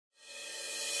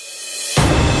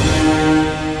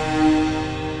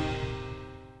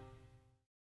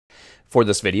For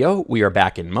this video, we are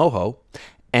back in Moho,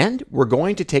 and we're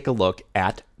going to take a look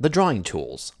at the drawing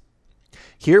tools.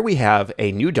 Here we have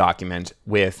a new document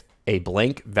with a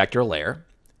blank vector layer,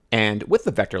 and with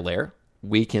the vector layer,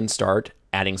 we can start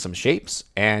adding some shapes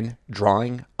and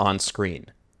drawing on screen.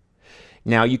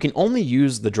 Now you can only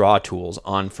use the draw tools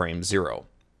on frame 0.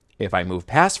 If I move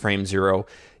past frame 0,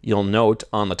 you'll note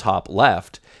on the top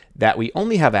left that we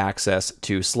only have access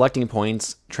to selecting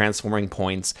points, transforming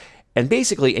points, and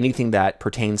basically anything that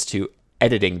pertains to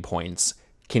editing points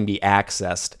can be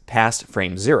accessed past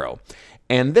frame 0.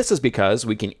 And this is because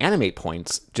we can animate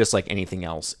points just like anything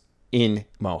else in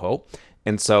Moho.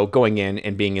 And so going in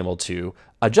and being able to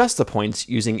adjust the points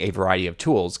using a variety of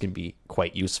tools can be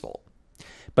quite useful.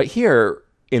 But here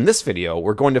in this video,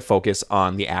 we're going to focus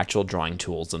on the actual drawing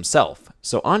tools themselves.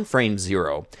 So on frame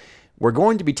 0, we're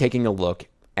going to be taking a look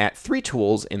at 3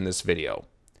 tools in this video: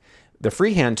 the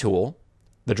Freehand Tool,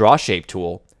 the Draw Shape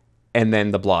tool, and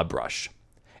then the Blob brush.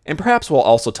 And perhaps we'll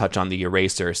also touch on the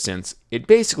eraser, since it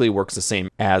basically works the same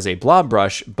as a blob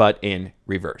brush, but in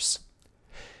reverse.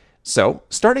 So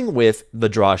starting with the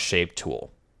Draw Shape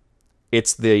tool.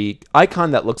 It's the icon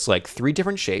that looks like 3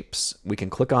 different shapes. We can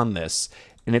click on this,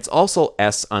 and it's also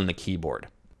S on the keyboard.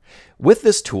 With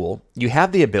this tool, you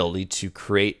have the ability to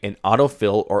create an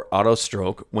autofill or auto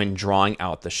stroke when drawing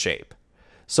out the shape.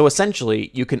 So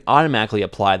essentially, you can automatically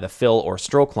apply the fill or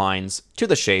stroke lines to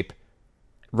the shape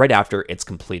right after it's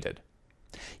completed.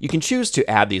 You can choose to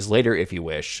add these later if you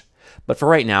wish, but for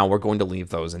right now, we're going to leave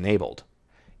those enabled.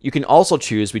 You can also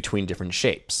choose between different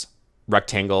shapes: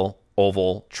 rectangle,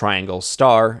 oval, triangle,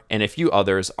 star, and a few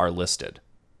others are listed.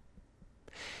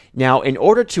 Now, in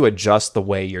order to adjust the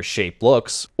way your shape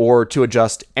looks, or to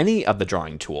adjust any of the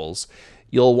drawing tools,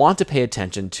 you'll want to pay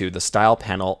attention to the Style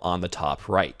panel on the top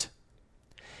right.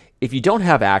 If you don't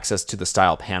have access to the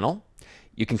Style panel,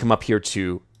 you can come up here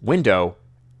to Window,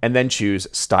 and then choose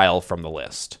Style from the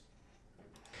list.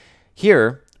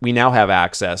 Here, we now have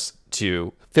access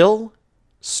to Fill,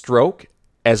 Stroke,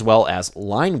 as well as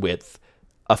Line Width,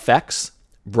 Effects,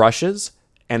 Brushes,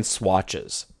 and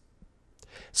Swatches.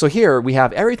 So here, we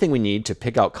have everything we need to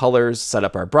pick out colors, set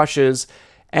up our brushes,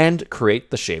 and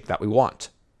create the shape that we want.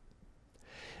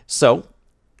 So,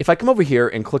 if I come over here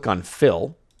and click on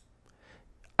Fill,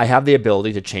 I have the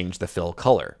ability to change the fill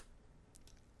color.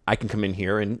 I can come in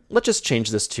here and let's just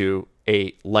change this to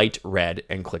a light red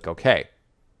and click OK.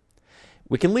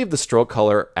 We can leave the stroke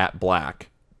color at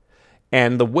black.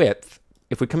 And the width,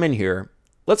 if we come in here,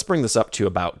 let's bring this up to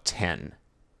about 10.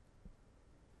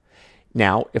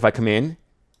 Now, if I come in,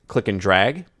 click and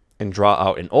drag, and draw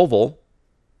out an oval,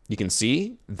 you can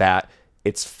see that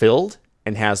it's filled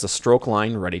and has the stroke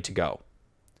line ready to go.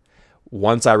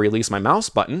 Once I release my mouse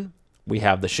button, we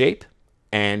have the shape,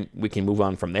 and we can move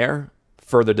on from there,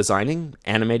 further designing,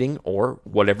 animating, or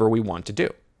whatever we want to do.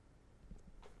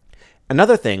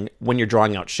 Another thing when you're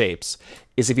drawing out shapes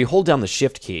is if you hold down the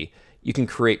Shift key, you can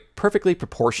create perfectly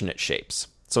proportionate shapes.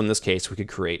 So in this case, we could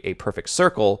create a perfect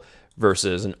circle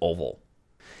versus an oval.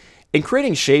 And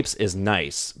creating shapes is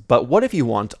nice, but what if you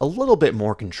want a little bit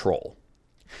more control?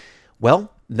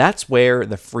 Well, that's where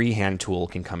the Freehand tool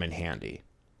can come in handy.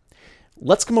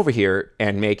 Let's come over here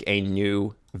and make a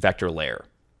new vector layer.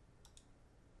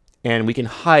 And we can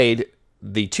hide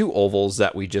the 2 ovals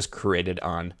that we just created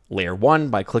on layer 1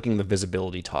 by clicking the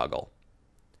visibility toggle.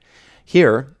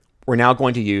 Here, we're now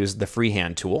going to use the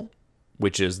Freehand tool,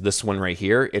 which is this one right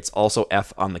here. It's also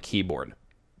F on the keyboard.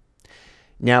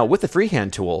 Now, with the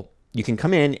Freehand tool, you can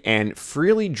come in and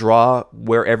freely draw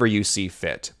wherever you see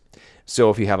fit.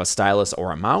 So if you have a stylus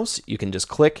or a mouse, you can just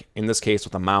click, in this case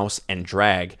with a mouse, and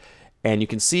drag. And you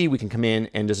can see we can come in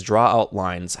and just draw out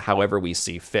lines however we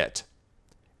see fit.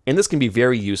 And this can be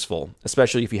very useful,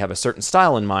 especially if you have a certain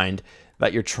style in mind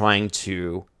that you're trying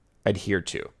to adhere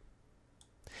to.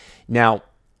 Now,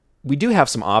 we do have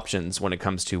some options when it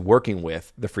comes to working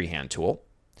with the Freehand tool.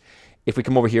 If we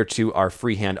come over here to our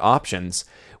Freehand options,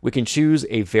 we can choose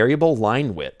a variable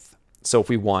line width. So if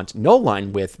we want no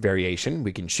line width variation,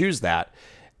 we can choose that.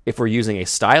 If we're using a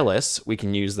stylus, we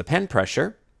can use the pen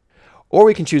pressure, or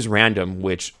we can choose random,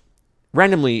 which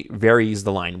randomly varies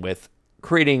the line width,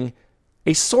 creating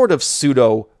a sort of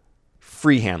pseudo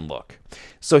freehand look.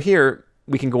 So here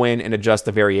we can go in and adjust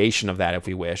the variation of that if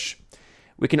we wish.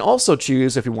 We can also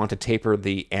choose if we want to taper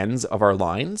the ends of our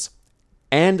lines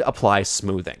and apply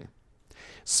smoothing.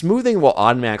 Smoothing will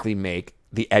automatically make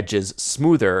the edges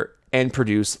smoother and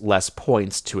produce less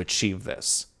points to achieve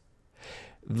this.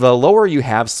 The lower you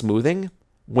have smoothing,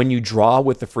 when you draw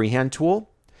with the Freehand tool,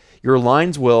 your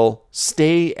lines will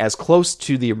stay as close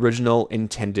to the original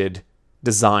intended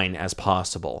design as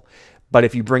possible. But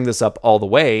if you bring this up all the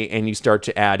way and you start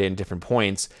to add in different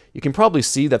points, you can probably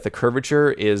see that the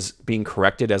curvature is being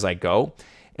corrected as I go.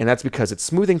 And that's because it's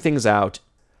smoothing things out,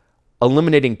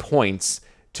 eliminating points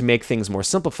to make things more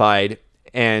simplified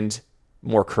and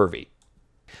more curvy.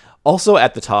 Also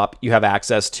at the top, you have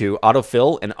access to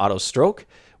autofill and auto stroke,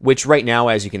 which right now,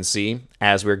 as you can see,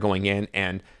 as we're going in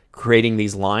and creating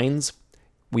these lines,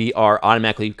 we are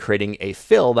automatically creating a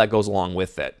fill that goes along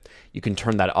with it. You can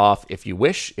turn that off if you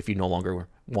wish. If you no longer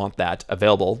want that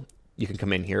available, you can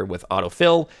come in here with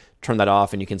autofill, turn that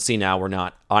off, and you can see now we're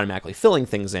not automatically filling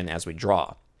things in as we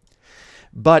draw.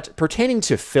 But pertaining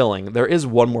to filling, there is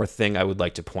one more thing I would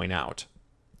like to point out.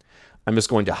 I'm just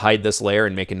going to hide this layer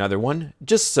and make another one,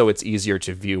 just so it's easier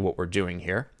to view what we're doing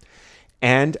here.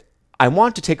 And I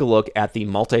want to take a look at the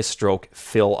Multistroke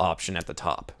Fill option at the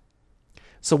top.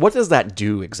 So what does that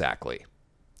do exactly?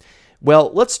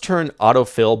 Well, let's turn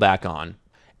autofill back on,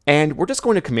 and we're just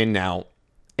going to come in now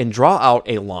and draw out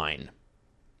a line.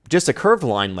 Just a curved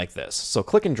line like this. So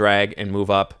click and drag and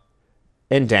move up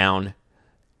and down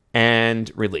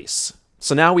and release.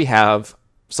 So now we have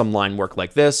some line work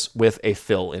like this with a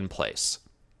fill in place.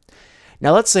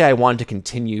 Now let's say I wanted to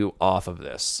continue off of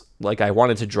this, like I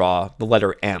wanted to draw the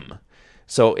letter M.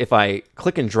 So if I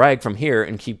click and drag from here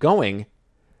and keep going,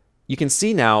 you can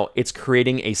see now it's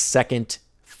creating a second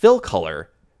fill color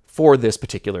for this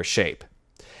particular shape.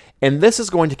 And this is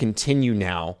going to continue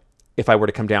now. If I were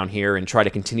to come down here and try to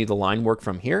continue the line work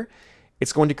from here,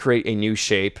 it's going to create a new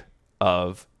shape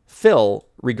of fill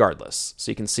regardless.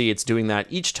 So you can see it's doing that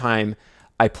each time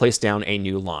I place down a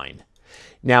new line.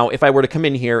 Now, if I were to come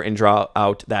in here and draw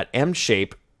out that M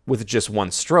shape with just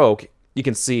one stroke, you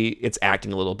can see it's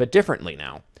acting a little bit differently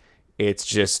now. It's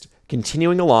just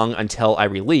continuing along until I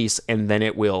release, and then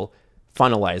it will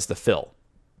finalize the fill.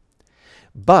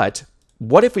 But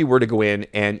what if we were to go in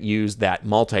and use that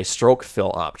multi-stroke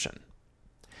fill option?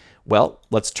 Well,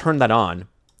 let's turn that on.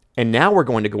 And now we're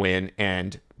going to go in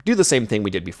and do the same thing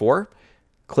we did before.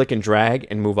 Click and drag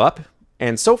and move up.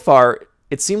 And so far,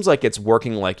 it seems like it's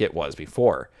working like it was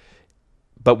before.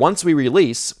 But once we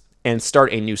release and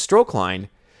start a new stroke line,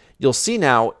 you'll see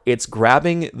now it's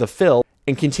grabbing the fill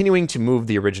and continuing to move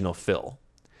the original fill.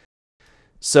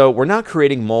 So we're not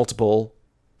creating multiple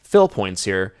fill points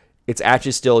here. It's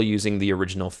actually still using the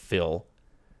original fill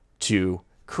to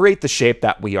create the shape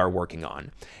that we are working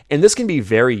on. And this can be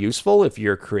very useful if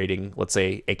you're creating, let's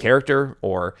say, a character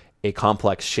or a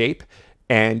complex shape,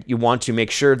 and you want to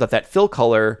make sure that that fill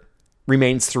color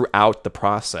remains throughout the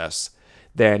process.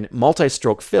 Then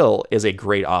multi-stroke fill is a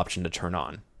great option to turn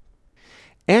on.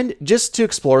 And just to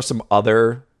explore some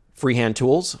other freehand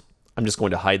tools, I'm just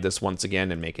going to hide this once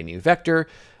again and make a new vector.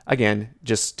 Again,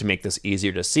 just to make this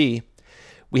easier to see,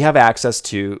 we have access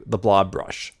to the blob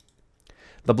brush.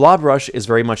 The blob brush is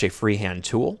very much a freehand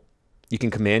tool. You can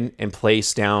come in and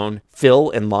place down fill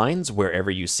and lines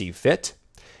wherever you see fit.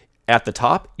 At the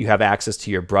top, you have access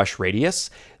to your brush radius.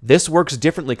 This works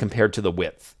differently compared to the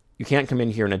width. You can't come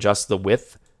in here and adjust the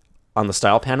width on the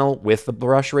style panel with the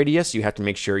brush radius. You have to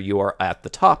make sure you are at the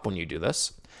top when you do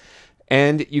this.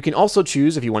 And you can also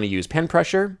choose if you want to use pen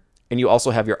pressure, and you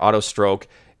also have your auto stroke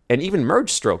and even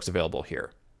merge strokes available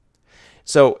here.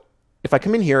 So if I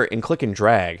come in here and click and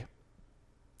drag,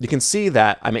 you can see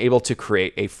that I'm able to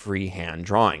create a freehand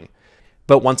drawing.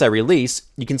 But once I release,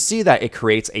 you can see that it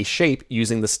creates a shape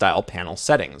using the style panel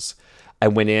settings. I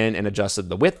went in and adjusted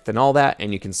the width and all that,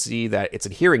 and you can see that it's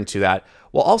adhering to that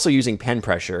while also using pen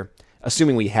pressure,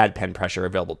 assuming we had pen pressure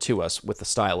available to us with the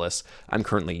stylus. I'm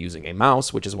currently using a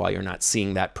mouse, which is why you're not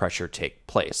seeing that pressure take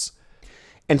place.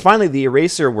 And finally, the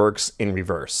eraser works in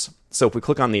reverse. So if we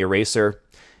click on the eraser,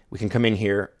 we can come in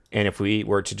here, and if we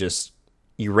were to just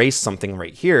erase something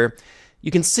right here,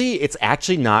 you can see it's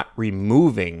actually not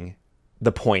removing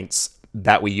the points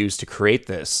that we use to create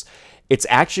this. It's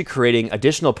actually creating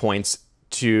additional points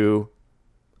to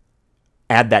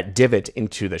add that divot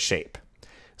into the shape.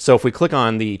 So if we click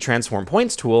on the Transform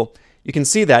Points tool, you can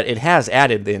see that it has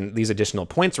added in these additional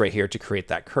points right here to create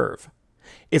that curve.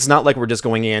 It's not like we're just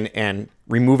going in and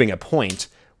removing a point,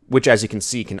 which as you can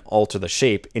see can alter the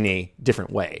shape in a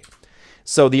different way.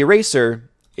 So the eraser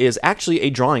is actually a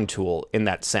drawing tool in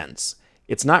that sense.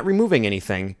 It's not removing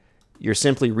anything, you're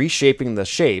simply reshaping the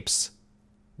shapes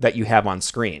that you have on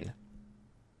screen.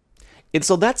 And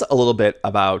so that's a little bit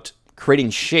about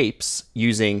creating shapes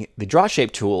using the Draw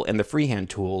Shape tool and the Freehand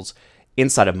tools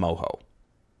inside of Moho.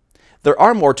 There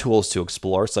are more tools to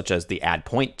explore, such as the Add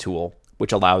Point tool,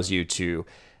 which allows you to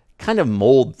kind of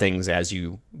mold things as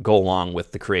you go along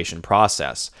with the creation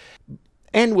process.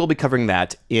 And we'll be covering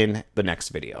that in the next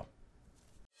video.